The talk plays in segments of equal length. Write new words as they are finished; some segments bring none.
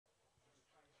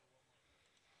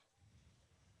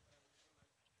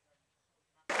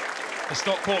The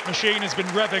Stockport machine has been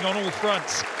revving on all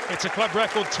fronts. It's a club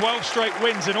record 12 straight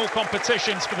wins in all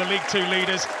competitions for the League Two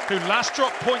leaders, who last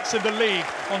dropped points in the league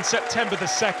on September the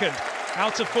 2nd.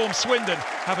 Out of form Swindon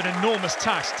have an enormous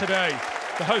task today.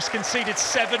 The hosts conceded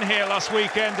 7 here last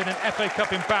weekend in an FA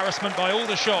Cup embarrassment by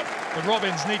Aldershot. The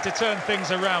Robins need to turn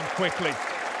things around quickly.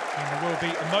 And there will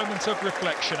be a moment of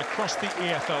reflection across the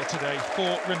EFL today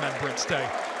for Remembrance Day,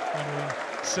 honouring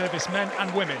servicemen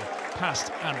and women,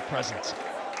 past and present.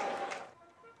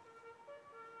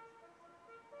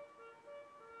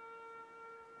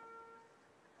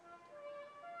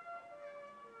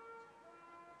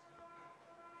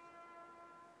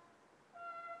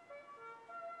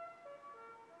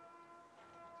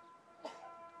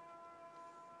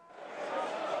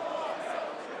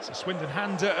 So Swindon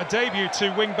hand a debut to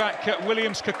wing-back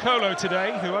Williams Kokolo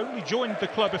today, who only joined the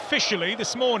club officially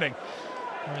this morning.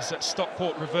 Whereas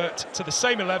Stockport revert to the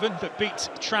same 11 that beat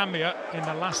Tranmere in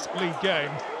the last league game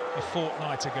a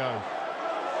fortnight ago.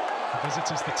 The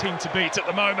visitors the team to beat at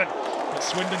the moment, but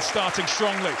Swindon starting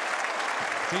strongly.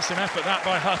 Decent effort that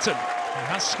by Hutton.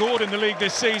 He has scored in the league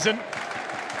this season.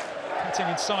 Cutting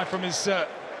inside from his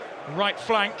right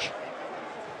flank.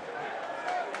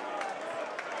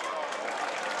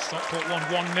 Stockport won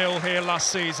 1-0 here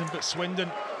last season, but Swindon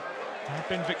have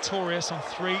been victorious on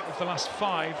 3 of the last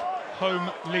 5 home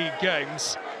league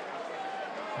games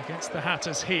against the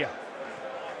Hatters here.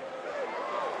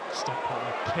 Stockport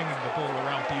are pinging the ball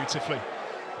around beautifully.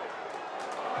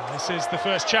 And this is the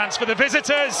first chance for the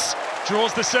visitors.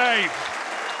 Draws the save.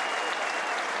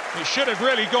 It should have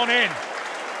really gone in.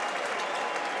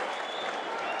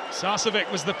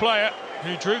 Sarcevic was the player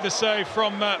who drew the save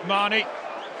from Marnie.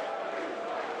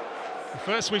 The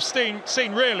first we've seen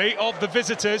really of the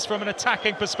visitors from an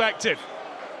attacking perspective.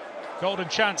 Golden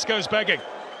chance goes begging.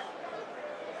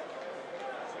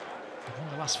 In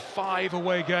the last 5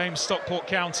 away games, Stockport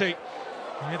County.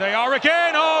 Here they are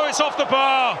again. Oh, it's off the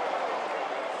bar.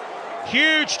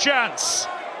 Huge chance.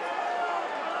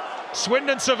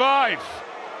 Swindon survive.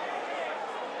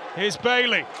 Here's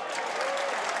Bailey.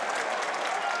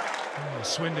 Oh,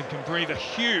 Swindon can breathe a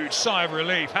huge sigh of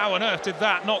relief. How on earth did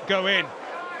that not go in?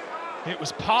 It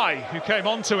was Pye who came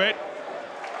onto it.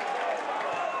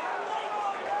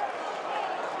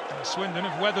 And Swindon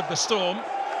have weathered the storm,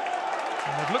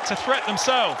 and they've looked to threat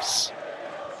themselves.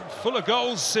 Full of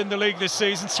goals in the league this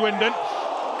season, Swindon.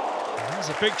 And there's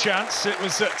a big chance. It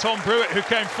was Tom Brewitt who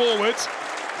came forward.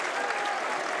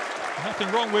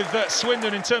 Nothing wrong with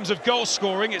Swindon in terms of goal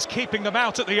scoring. It's keeping them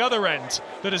out at the other end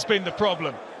that has been the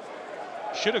problem.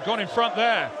 Should have gone in front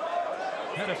there.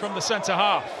 Header from the centre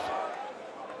half.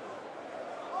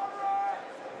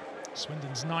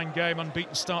 Swindon's 9-game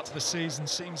unbeaten start to the season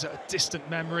seems a distant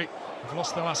memory. They've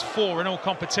lost the last 4 in all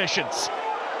competitions.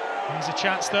 Here's a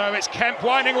chance though, it's Kemp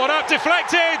winding one up,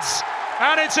 deflected!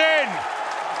 And it's in!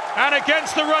 And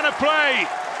against the run of play,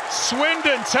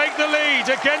 Swindon take the lead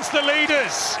against the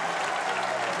leaders.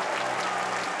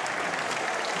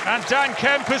 And Dan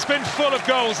Kemp has been full of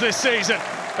goals this season.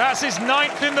 That's his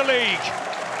 9th in the league.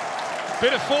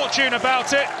 Bit of fortune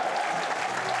about it.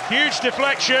 Huge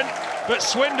deflection. But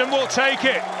Swindon will take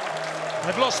it.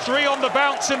 They've lost 3 on the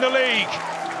bounce in the league.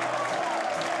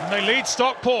 And they lead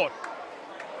Stockport.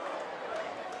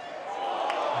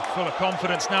 They're full of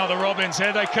confidence now, the Robins.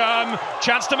 Here they come.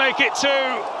 Chance to make it 2.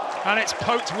 And it's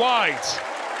poked wide.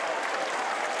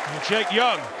 And Jake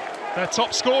Young, their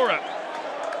top scorer,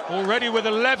 already with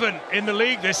 11 in the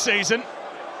league this season.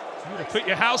 You would have put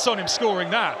your house on him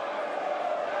scoring that.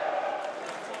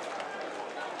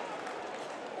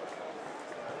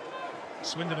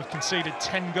 Swindon have conceded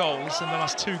 10 goals in the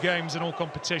last 2 games in all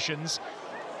competitions.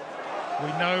 We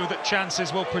know that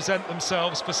chances will present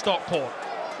themselves for Stockport.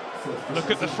 Look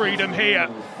at the freedom here.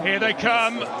 Here they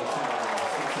come.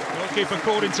 Goalkeeper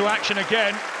called into action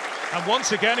again. And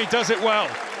once again, he does it well.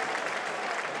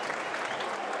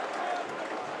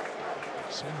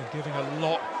 Swindon giving a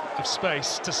lot of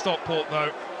space to Stockport,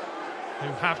 though,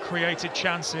 who have created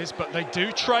chances, but they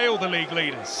do trail the league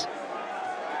leaders.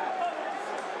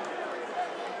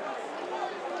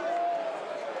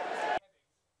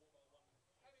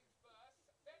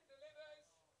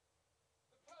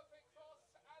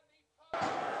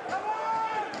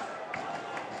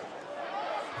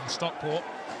 Stockport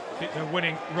keep their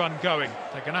winning run going.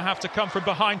 They're going to have to come from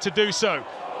behind to do so.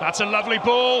 That's a lovely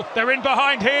ball. They're in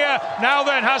behind here. Now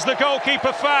then, has the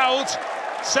goalkeeper fouled?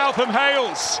 Southam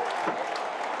Hales.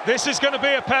 This is going to be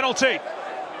a penalty.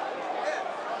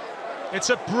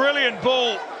 It's a brilliant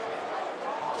ball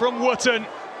from Wootton.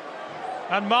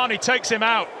 And Marnie takes him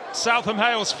out. Southam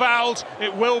Hales fouled.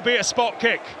 It will be a spot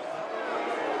kick.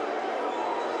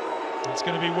 It's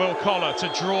going to be Will Collar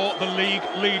to draw the league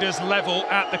leaders level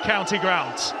at the county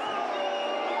ground.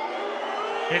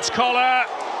 It's Collar.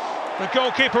 The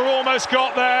goalkeeper almost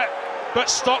got there, but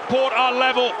Stockport are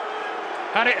level.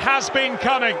 And it has been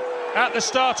coming at the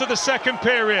start of the second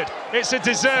period. It's a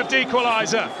deserved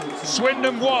equaliser.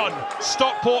 Swindon 1,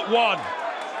 Stockport 1.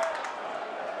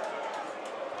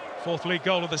 Fourth league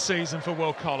goal of the season for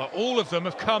Will Collar. All of them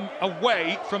have come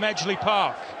away from Edgeley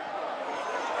Park.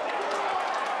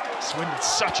 Swindon's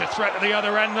such a threat at the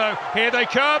other end though. Here they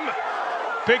come.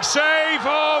 Big save.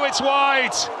 Oh, it's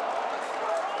wide.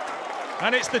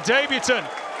 And it's the debutant.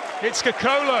 It's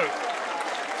Kakolo,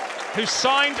 who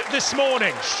signed this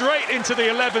morning, straight into the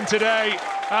 11 today,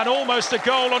 and almost a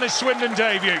goal on his Swindon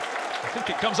debut. I think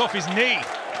it comes off his knee.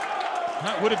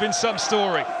 That would have been some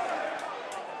story.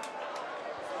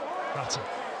 Hutton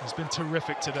has been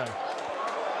terrific today.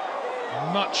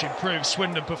 Much improved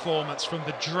Swindon performance from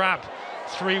the drab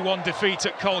 3-1 defeat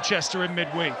at Colchester in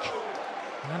midweek.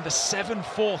 And the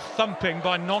 7-4 thumping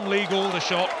by non-league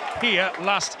Aldershot here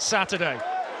last Saturday.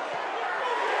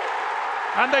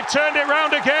 And they've turned it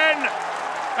round again.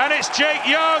 And it's Jake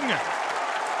Young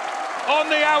on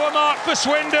the hour mark for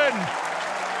Swindon.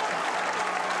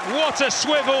 What a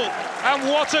swivel and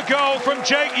what a goal from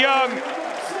Jake Young.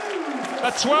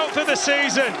 A 12th of the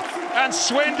season, and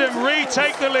Swindon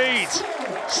retake the lead.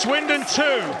 Swindon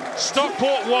 2,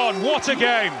 Stockport 1. What a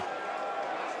game.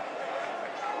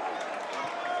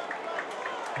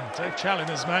 And Dave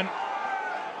Challinger's men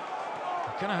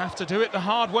are going to have to do it the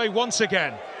hard way once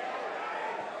again.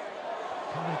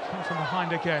 Can they come from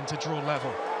behind again to draw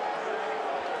level?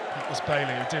 That was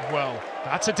Bailey who did well.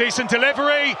 That's a decent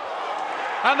delivery.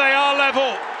 And they are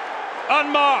level.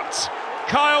 Unmarked.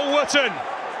 Kyle Wootton.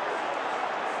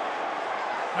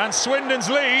 And Swindon's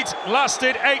lead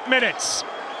lasted 8 minutes.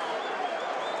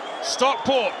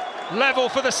 Stockport level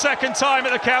for the second time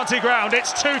at the county ground.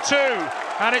 It's 2-2,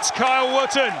 and it's Kyle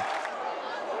Wootton.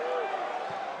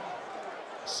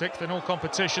 6th in all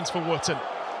competitions for Wootton.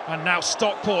 And now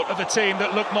Stockport are the team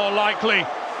that look more likely.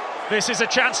 This is a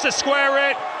chance to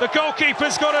square it. The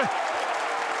goalkeeper's got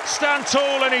to stand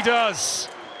tall, and he does.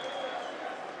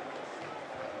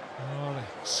 Oh, they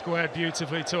squared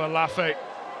beautifully to Alafe.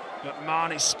 But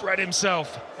Marnie spread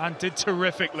himself and did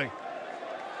terrifically.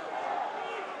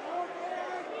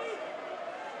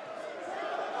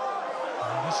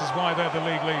 And this is why they're the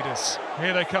league leaders.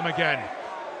 Here they come again.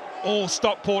 All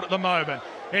Stockport at the moment.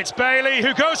 It's Bailey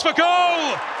who goes for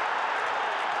goal!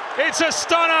 It's a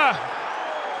stunner!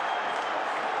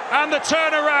 And the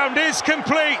turnaround is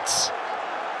complete.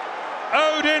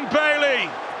 Odin Bailey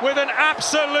with an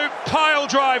absolute pile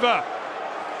driver.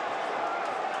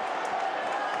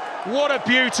 What a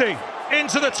beauty,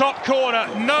 into the top corner,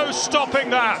 no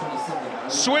stopping that.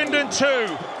 Swindon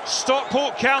 2,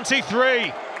 Stockport County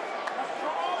 3.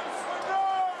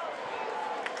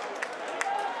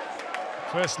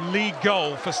 First league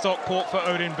goal for Stockport for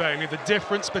Odin Bailey, the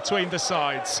difference between the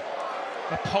sides.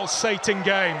 A pulsating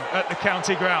game at the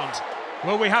county ground.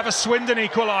 Will we have a Swindon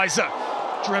equaliser?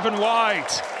 Driven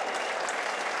wide.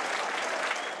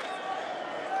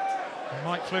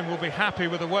 Mike Flynn will be happy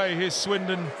with the way his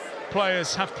Swindon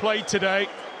players have played today.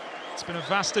 It's been a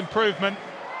vast improvement.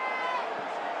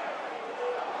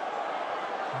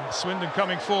 And Swindon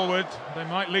coming forward, they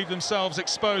might leave themselves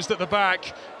exposed at the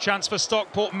back. Chance for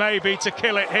Stockport maybe to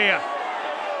kill it here.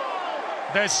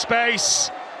 There's space,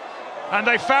 and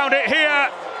they found it here,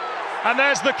 and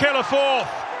there's the killer fourth.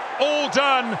 All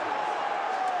done.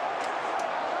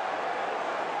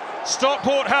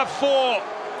 Stockport have 4.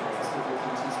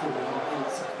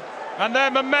 And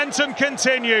their momentum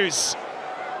continues.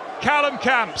 Callum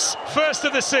Camps, first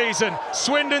of the season.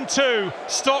 Swindon 2,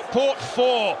 Stockport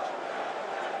 4.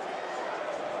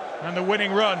 And the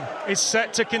winning run is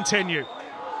set to continue.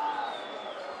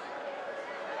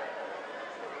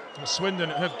 Swindon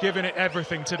have given it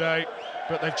everything today,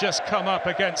 but they've just come up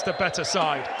against a better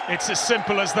side. It's as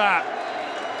simple as that.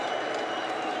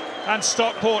 And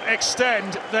Stockport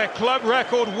extend their club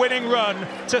record winning run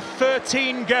to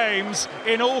 13 games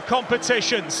in all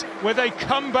competitions, with a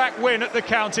comeback win at the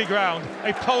county ground.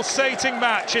 A pulsating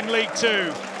match in League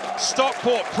 2.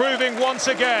 Stockport proving once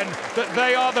again that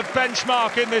they are the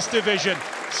benchmark in this division.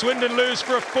 Swindon lose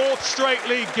for a 4th straight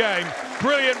league game.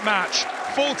 Brilliant match,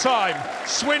 full time.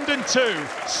 Swindon 2,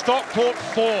 Stockport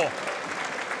 4.